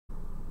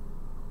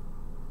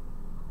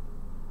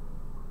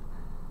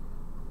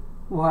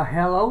Well,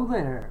 hello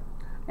there,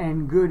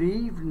 and good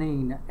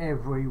evening,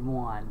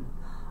 everyone.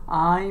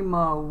 I'm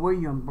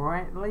William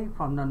Brantley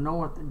from the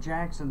North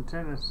Jackson,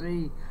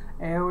 Tennessee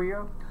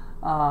area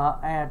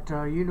at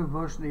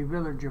University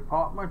Village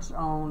Apartments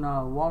on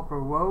Walker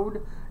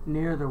Road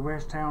near the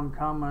Westtown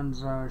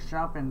Commons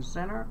Shopping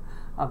Center,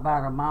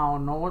 about a mile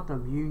north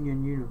of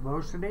Union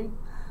University.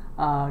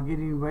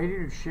 Getting ready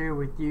to share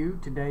with you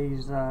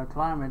today's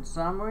climate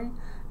summary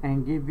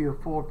and give you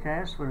a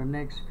forecast for the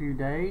next few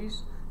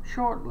days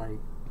shortly.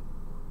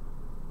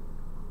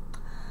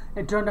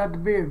 It turned out to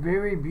be a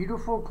very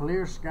beautiful,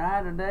 clear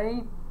sky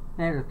today.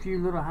 Had a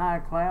few little high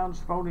clouds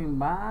floating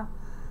by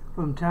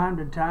from time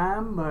to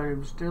time, but it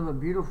was still a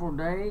beautiful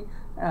day.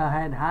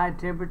 Had high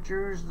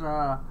temperatures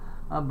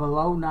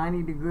below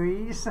 90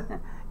 degrees,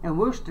 and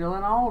we're still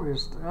in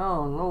August.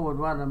 Oh, Lord,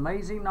 what an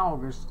amazing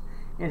August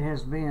it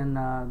has been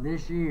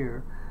this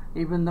year,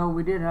 even though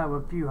we did have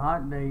a few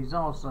hot days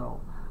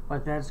also,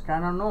 but that's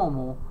kind of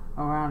normal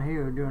around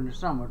here during the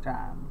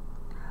summertime.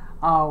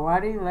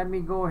 Alrighty, let me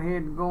go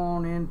ahead and go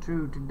on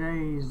into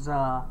today's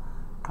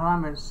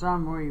climate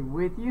summary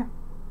with you.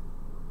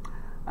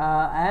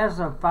 As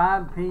of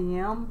 5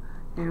 p.m.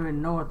 here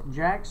in North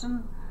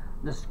Jackson,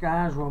 the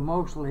skies were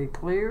mostly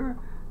clear.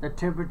 The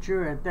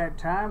temperature at that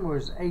time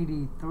was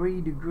 83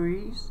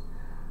 degrees.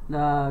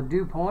 The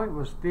dew point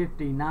was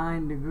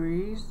 59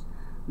 degrees.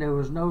 There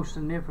was no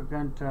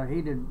significant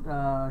heat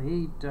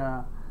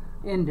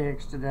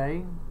index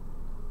today.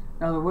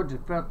 In other words,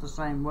 it felt the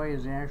same way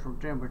as the actual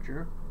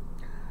temperature.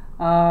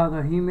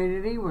 The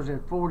humidity was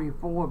at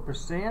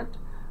 44%.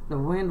 The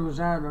wind was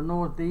out of the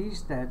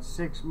northeast at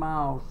 6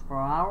 miles per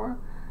hour,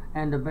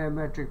 and the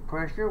barometric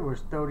pressure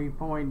was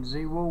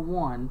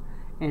 30.01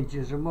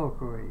 inches of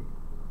mercury.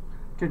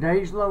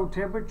 Today's low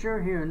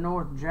temperature here in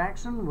North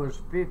Jackson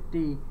was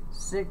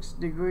 56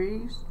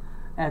 degrees.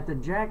 At the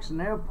Jackson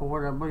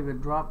Airport, I believe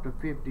it dropped to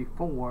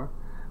 54,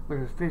 but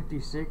it's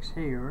 56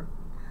 here.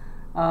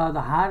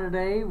 The high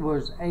today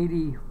was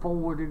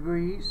 84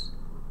 degrees.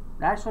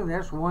 Actually,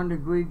 that's 1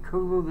 degree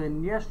cooler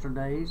than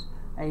yesterday's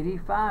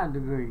 85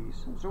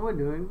 degrees. So we're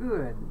doing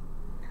good.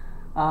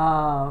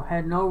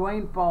 Had no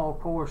rainfall, of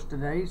course,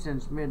 today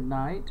since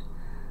midnight.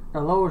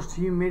 The lowest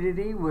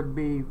humidity would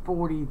be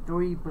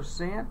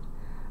 43%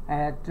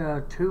 at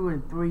 2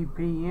 and 3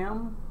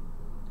 p.m.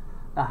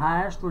 The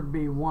highest would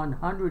be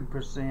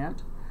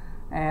 100%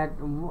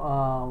 at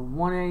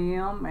 1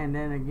 a.m. and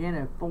then again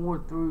at 4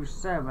 through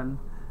 7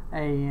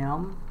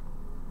 a.m.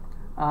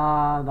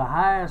 The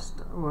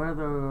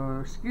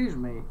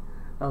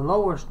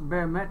lowest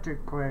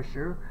barometric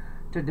pressure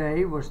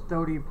today was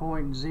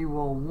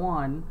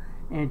 30.01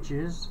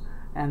 inches,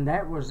 and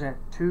that was at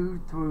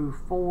 2 through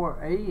 4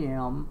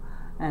 a.m.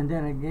 and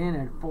then again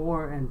at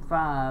 4 and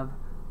 5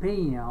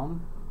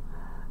 p.m.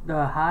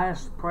 The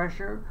highest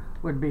pressure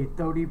would be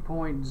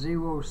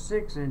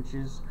 30.06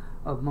 inches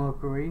of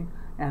mercury,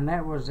 and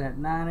that was at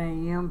 9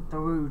 a.m.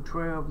 through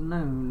 12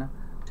 noon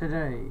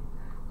today.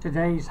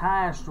 Today's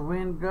highest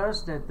wind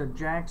gust at the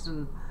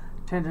Jackson,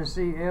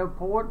 Tennessee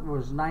airport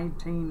was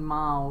 19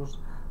 miles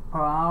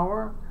per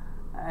hour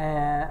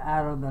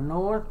out of the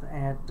north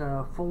at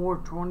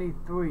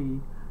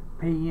 4:23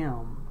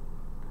 p.m.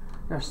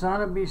 The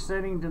sun will be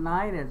setting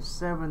tonight at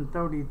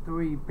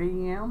 7:33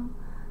 p.m.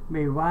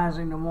 Be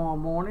rising tomorrow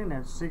morning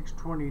at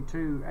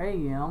 6:22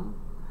 a.m.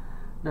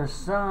 The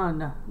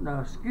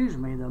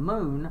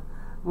moon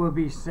will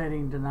be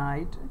setting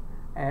tonight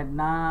at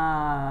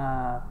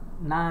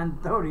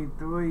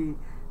 9:33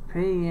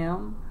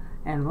 p.m.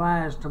 and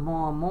rise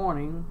tomorrow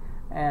morning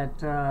at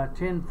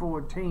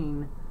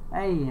 10:14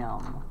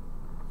 a.m.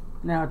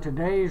 Now,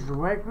 today's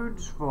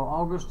records for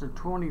August the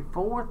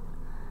 24th,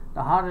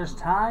 the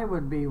hottest high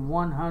would be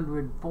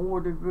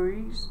 104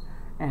 degrees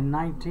and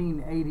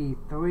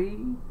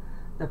 1983.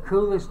 The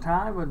coolest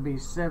high would be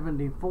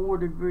 74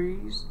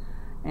 degrees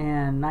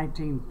and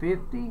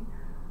 1950.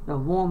 The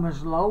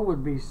warmest low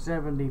would be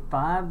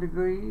 75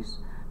 degrees,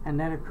 and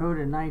that occurred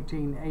in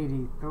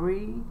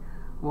 1983,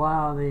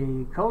 while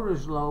the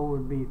coldest low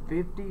would be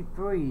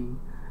 53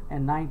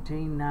 in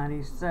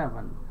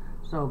 1997.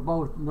 So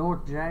both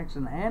North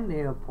Jackson and the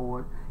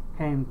airport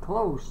came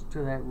close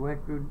to that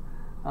record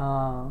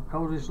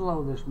coldest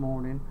low this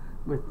morning,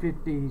 with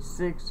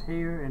 56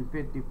 here and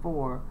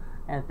 54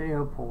 at the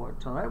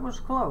airport. So that was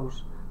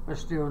close, but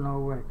still no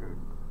record.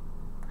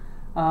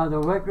 The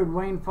record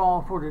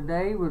rainfall for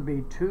today would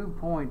be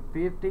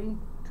 2.50,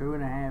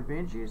 2.5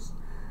 inches,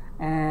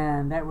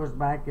 and that was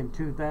back in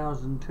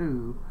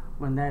 2002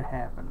 when that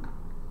happened.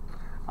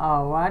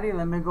 Alrighty,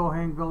 let me go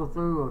ahead and go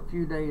through a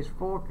few days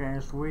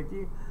forecast with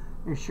you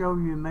and show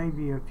you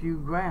maybe a few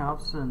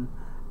graphs, and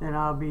then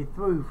I'll be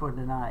through for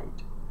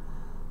tonight.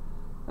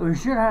 We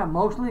should have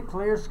mostly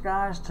clear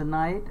skies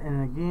tonight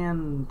and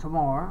again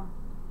tomorrow.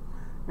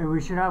 And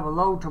we should have a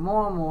low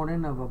tomorrow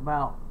morning of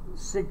about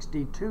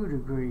 62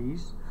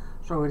 degrees.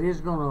 So it is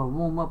going to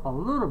warm up a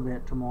little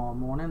bit tomorrow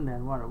morning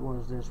than what it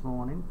was this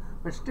morning.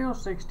 But still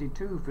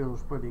 62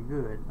 feels pretty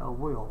good, or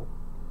will.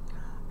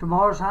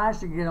 Tomorrow's high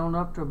should get on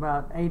up to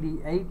about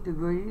 88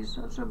 degrees.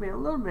 So it should be a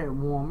little bit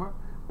warmer,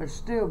 but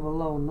still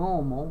below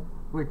normal,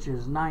 which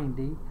is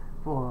 90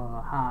 for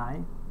a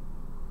high.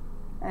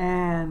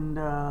 And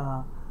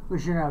we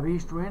should have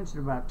east winds at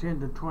about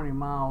 10 to 20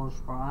 miles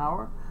per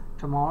hour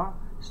tomorrow.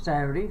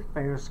 Saturday,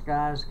 fair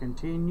skies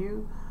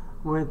continue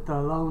with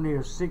a low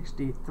near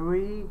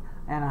 63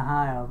 and a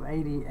high of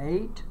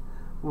 88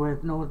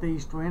 with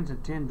northeast winds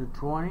at 10 to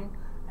 20.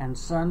 And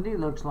Sunday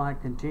looks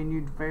like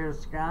continued fair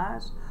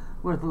skies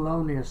with a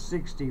low near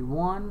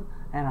 61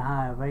 and a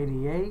high of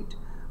 88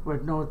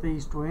 with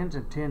northeast winds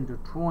at 10 to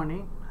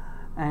 20.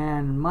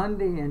 And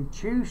Monday and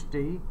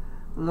Tuesday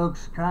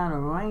looks kind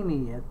of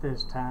rainy at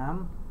this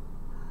time.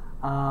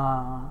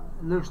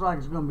 Looks like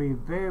it's going to be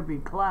very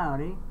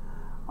cloudy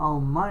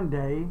on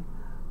Monday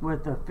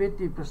with a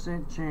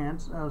 50%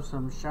 chance of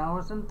some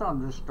showers and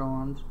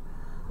thunderstorms,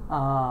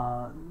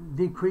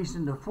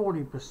 decreasing to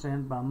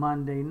 40% by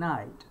Monday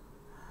night.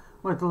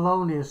 With a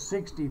low near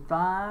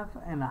 65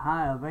 and a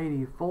high of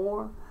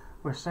 84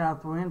 with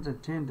south winds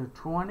at 10 to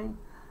 20.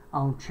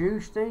 On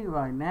Tuesday,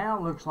 right now,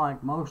 looks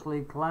like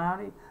mostly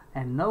cloudy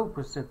and no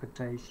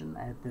precipitation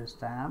at this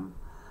time,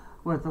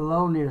 with a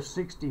low near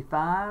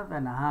 65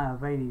 and a high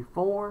of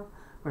 84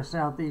 with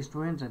southeast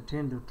winds at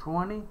 10 to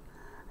 20.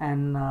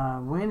 And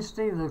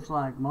Wednesday looks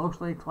like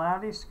mostly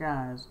cloudy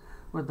skies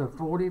with a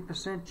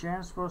 40%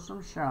 chance for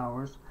some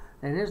showers.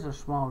 It is a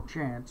small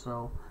chance,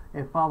 so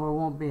it probably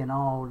won't be an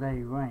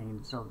all-day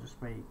rain, so to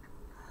speak.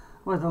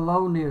 With a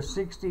low near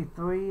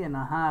 63 and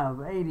a high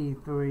of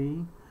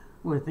 83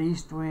 with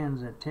east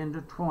winds at 10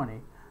 to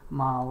 20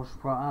 miles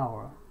per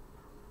hour.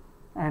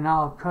 And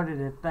I'll cut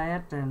it at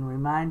that and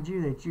remind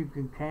you that you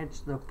can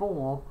catch the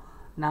full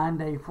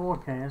 9-day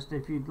forecast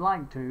if you'd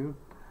like to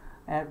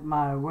at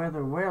my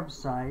weather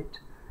website,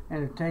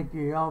 and it'll take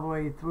you all the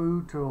way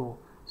through till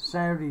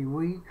Saturday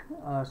week,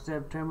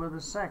 September the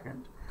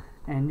 2nd.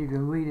 And you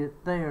can read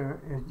it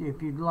there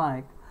if you'd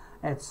like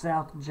at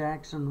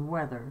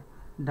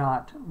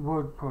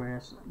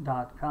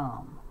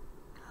southjacksonweather.wordpress.com.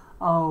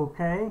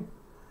 Okay,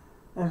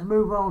 let's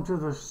move on to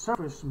the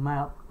surface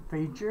map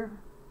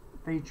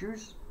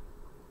features,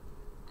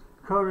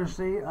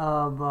 courtesy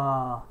of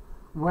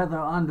Weather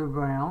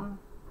Underground.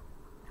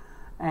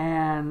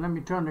 And let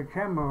me turn the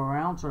camera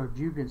around so that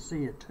you can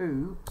see it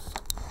too.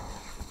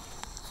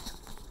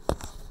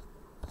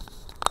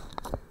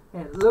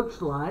 It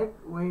looks like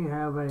we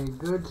have a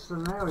good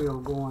scenario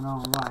going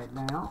on right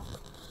now.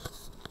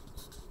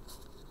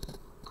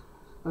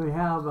 We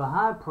have a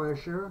high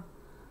pressure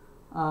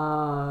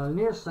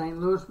near St.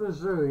 Louis,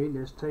 Missouri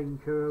that's taking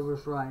care of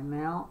us right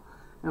now,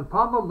 and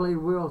probably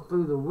will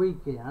through the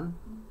weekend.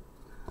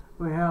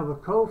 We have a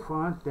cold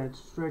front that's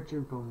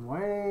stretching from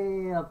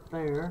way up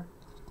there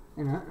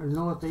in the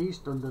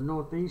northeast of the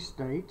northeast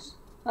states,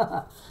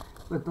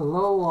 with the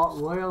low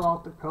well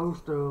off the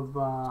coast of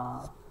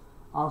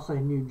I'll say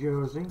New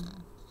Jersey,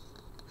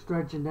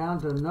 stretching down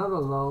to another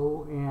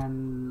low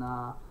in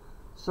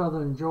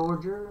southern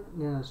Georgia,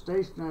 then a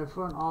stationary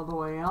front all the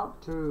way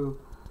out to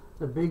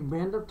the Big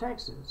Bend of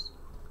Texas.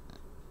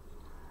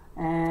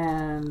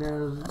 And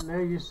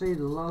there you see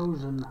the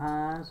lows and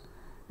highs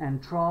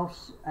and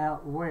troughs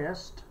out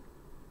west.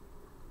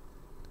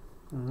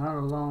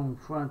 Another long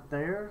front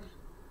there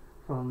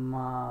from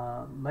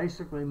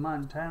basically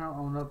Montana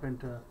on up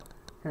into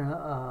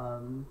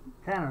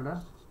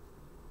Canada.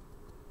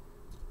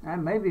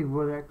 And maybe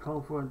where that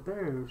cold front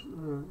there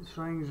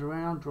swings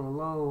around to a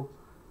low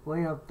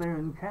way up there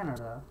in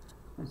Canada.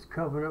 It's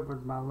covered up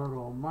with my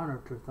little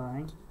monitor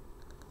thing.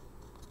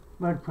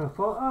 But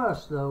for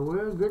us, though,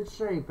 we're in good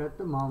shape at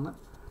the moment.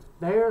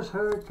 There's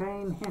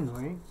Hurricane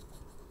Henry.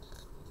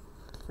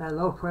 That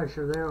low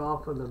pressure there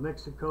off of the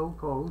Mexico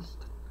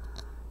coast.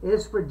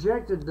 It's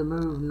projected to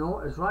move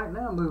north. It's right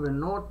now moving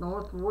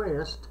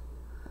north-northwest,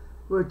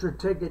 which would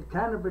take it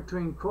kind of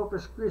between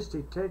Corpus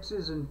Christi,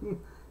 Texas, and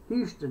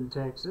Houston,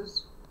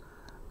 Texas.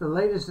 The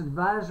latest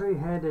advisory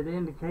had it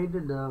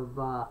indicated of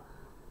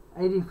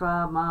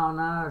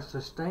 85-mile-an-hour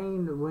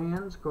sustained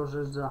winds, because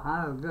there's a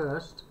higher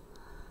gust.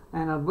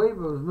 And I believe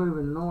it was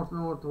moving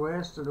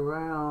north-northwest at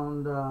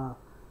around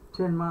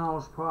 10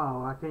 miles per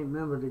hour. I can't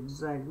remember the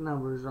exact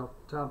numbers off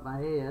the top of my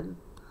head.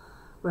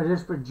 But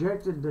it's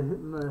projected to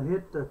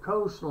hit the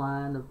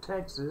coastline of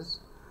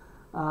Texas.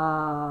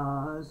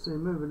 Let's see,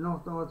 moving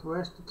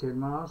north-northwest to 10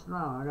 miles an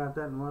hour. I got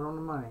that right on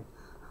the money.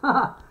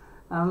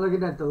 I'm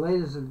looking at the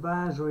latest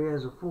advisory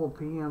as of 4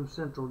 p.m.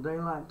 Central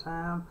Daylight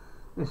Time.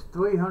 It's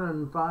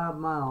 305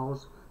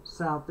 miles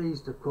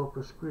southeast of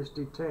Corpus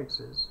Christi,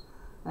 Texas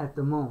at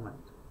the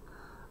moment.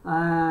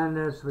 And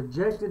it's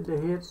projected to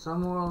hit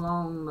somewhere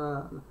along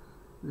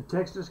the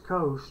Texas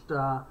coast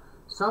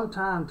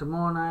sometime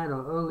tomorrow night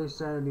or early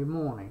Saturday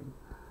morning.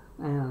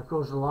 And of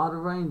course a lot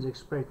of rain's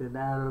expected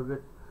out of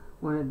it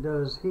when it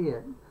does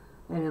hit.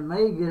 And it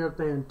may get up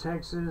there in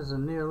Texas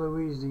and near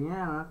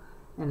Louisiana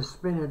and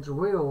spin its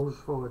wheels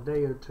for a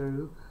day or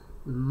two,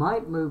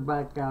 might move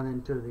back out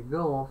into the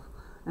Gulf,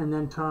 and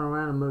then turn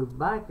around and move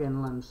back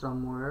inland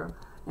somewhere,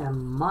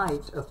 and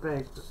might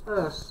affect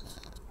us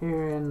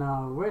here in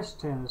West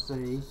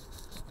Tennessee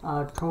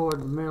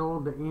toward the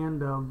middle to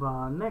end of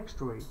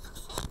next week.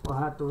 we'll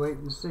have to wait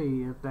and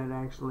see if that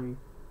actually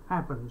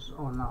happens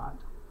or not.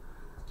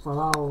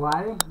 Well,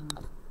 alrighty.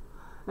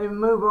 Let me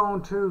move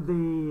on to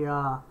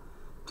the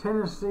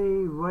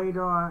Tennessee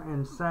radar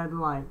and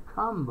satellite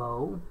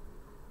combo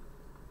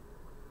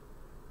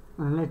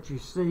and let you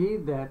see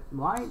that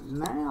right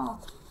now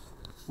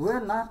we're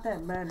not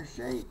that bad a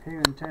shape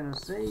here in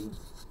Tennessee.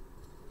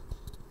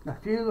 A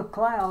few of the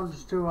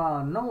clouds to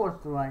our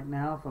north right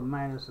now from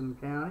Madison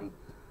County,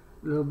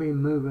 they'll be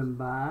moving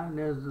by.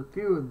 There's a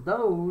few of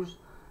those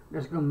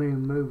that's going to be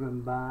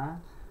moving by,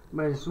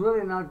 but it's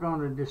really not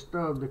going to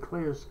disturb the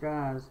clear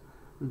skies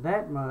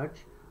that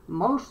much.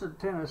 Most of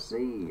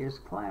Tennessee is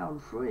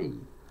cloud free,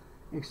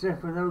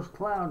 except for those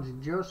clouds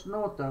just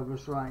north of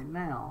us right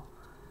now.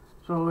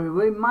 So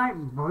we might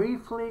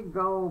briefly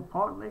go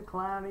partly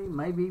cloudy,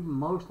 maybe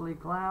mostly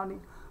cloudy,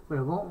 but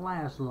it won't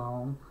last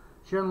long.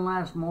 Shouldn't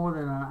last more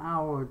than an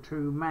hour or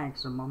two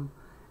maximum,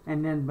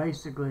 and then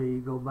basically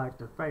go back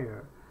to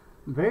fair.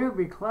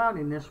 Variable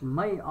cloudiness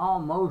may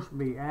almost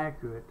be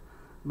accurate,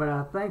 but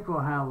I think we'll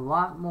have a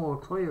lot more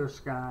clear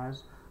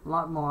skies, a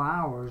lot more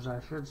hours, I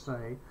should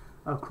say,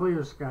 of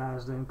clear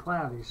skies than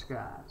cloudy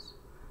skies.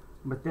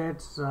 But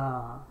that's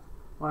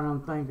what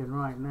I'm thinking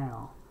right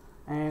now.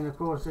 And of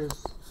course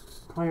it's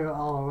clear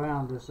all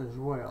around us as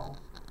well.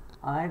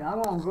 Alright,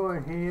 I'm going to go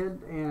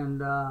ahead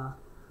and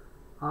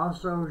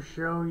also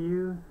show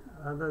you,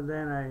 other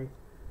than a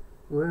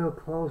real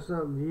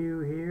close-up view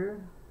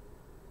here,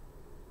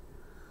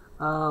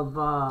 of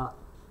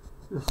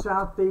the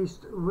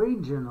Southeast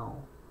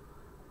Regional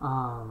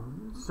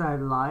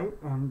satellite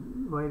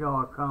and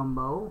radar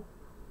combo.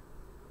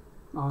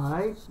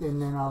 Alright,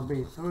 and then I'll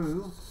be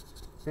through.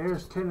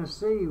 There's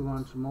Tennessee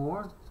once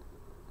more.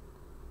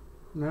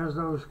 And there's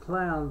those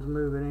clouds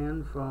moving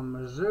in from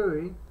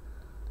Missouri.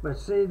 But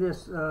see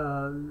this, see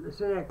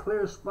that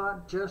clear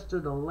spot just to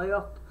the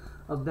left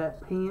of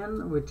that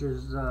pin, which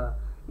is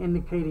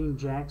indicating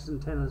Jackson,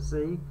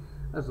 Tennessee.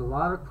 There's a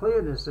lot of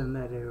clearness in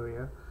that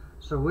area.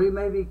 So we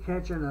may be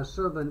catching a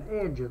southern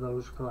edge of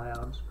those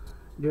clouds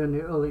during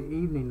the early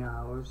evening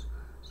hours.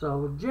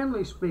 So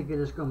generally speaking,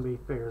 it's going to be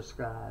fair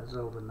skies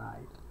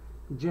overnight.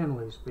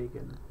 Generally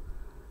speaking.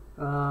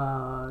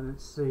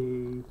 Let's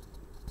see.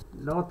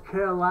 North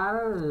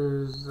Carolina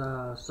is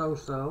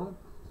so-so,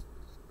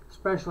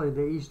 especially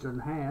the eastern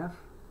half.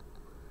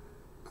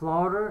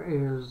 Florida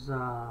is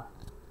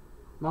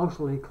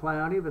mostly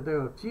cloudy, but there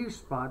are a few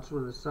spots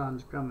where the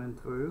sun's coming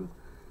through.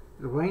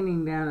 It's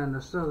raining down in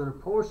the southern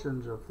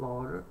portions of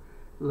Florida,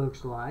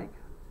 looks like.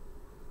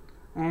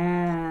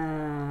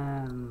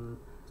 And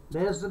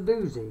there's the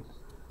doozy.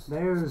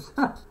 There's,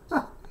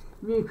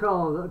 you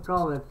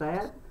call it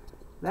that.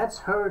 That's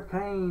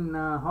Hurricane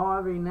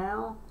Harvey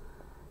now.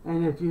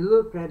 And if you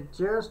look at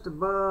just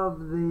above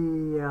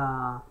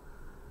the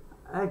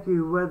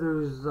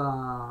AccuWeather's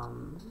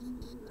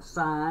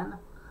sign,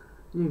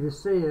 you can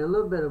see a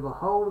little bit of a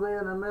hole there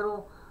in the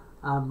middle.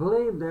 I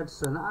believe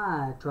that's an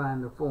eye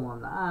trying to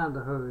form, the eye of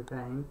the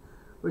hurricane,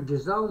 which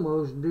is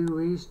almost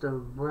due east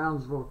of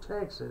Brownsville,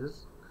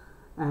 Texas,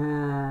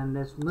 and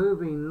it's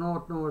moving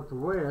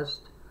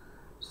north-northwest.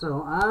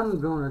 So I'm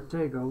going to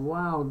take a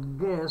wild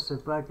guess,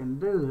 if I can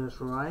do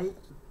this right,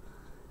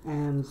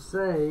 and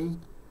say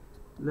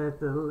that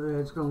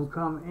it's going to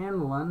come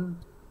inland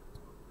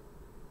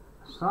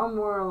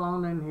somewhere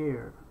along in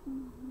here.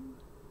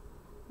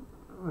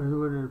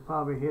 Would it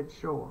probably hit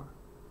shore?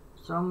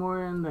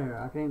 Somewhere in there.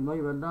 I can't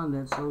believe I've done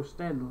that so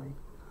steadily.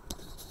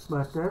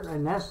 But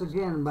that's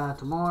again by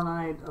tomorrow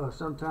night or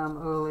sometime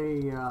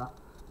early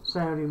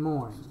Saturday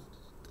morning,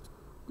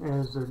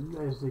 as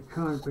the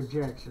current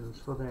projections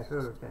for that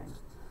hurricane.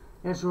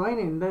 It's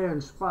raining there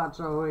in spots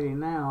already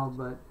now,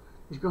 but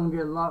it's going to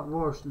get a lot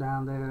worse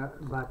down there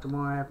by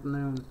tomorrow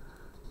afternoon,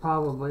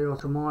 probably, or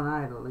tomorrow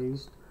night at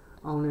least,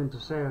 on into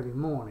Saturday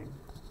morning.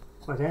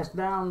 But that's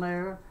down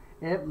there.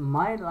 It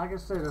might, like I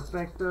said,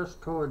 affect us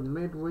toward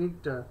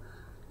midweek to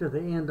the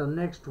end of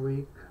next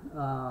week.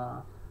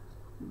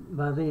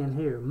 By then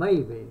here,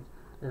 maybe.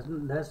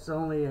 That's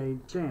only a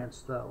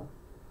chance, though.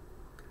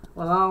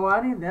 Well,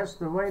 alrighty, that's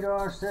the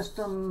radar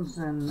systems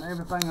and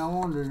everything I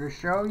wanted to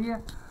show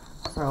you.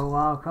 So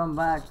I'll come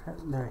back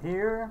to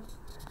here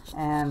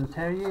and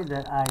tell you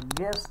that I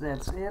guess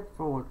that's it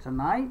for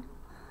tonight.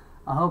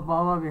 I hope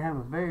all of you have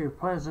a very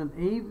pleasant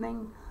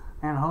evening,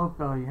 and I hope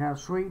you have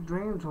sweet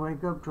dreams.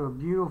 Wake up to a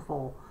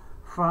beautiful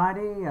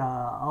Friday,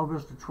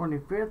 August the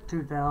 25th,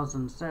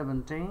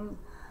 2017.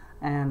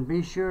 And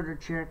be sure to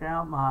check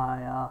out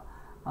my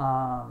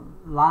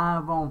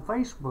live on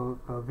Facebook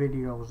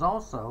videos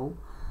also,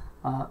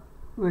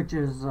 which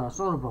is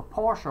sort of a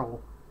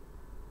partial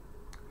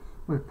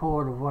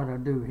report of what I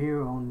do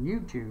here on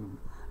YouTube.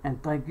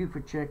 And thank you for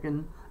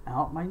checking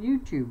out my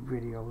YouTube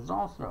videos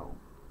also.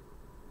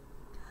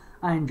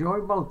 I enjoy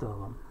both of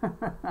them.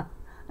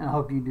 And I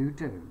hope you do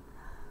too.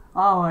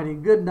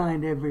 Alrighty, good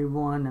night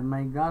everyone, and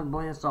may God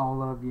bless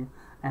all of you.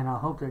 And I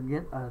hope to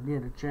get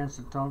a chance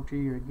to talk to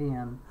you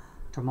again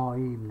tomorrow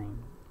evening.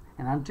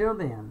 And until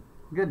then,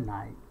 good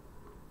night.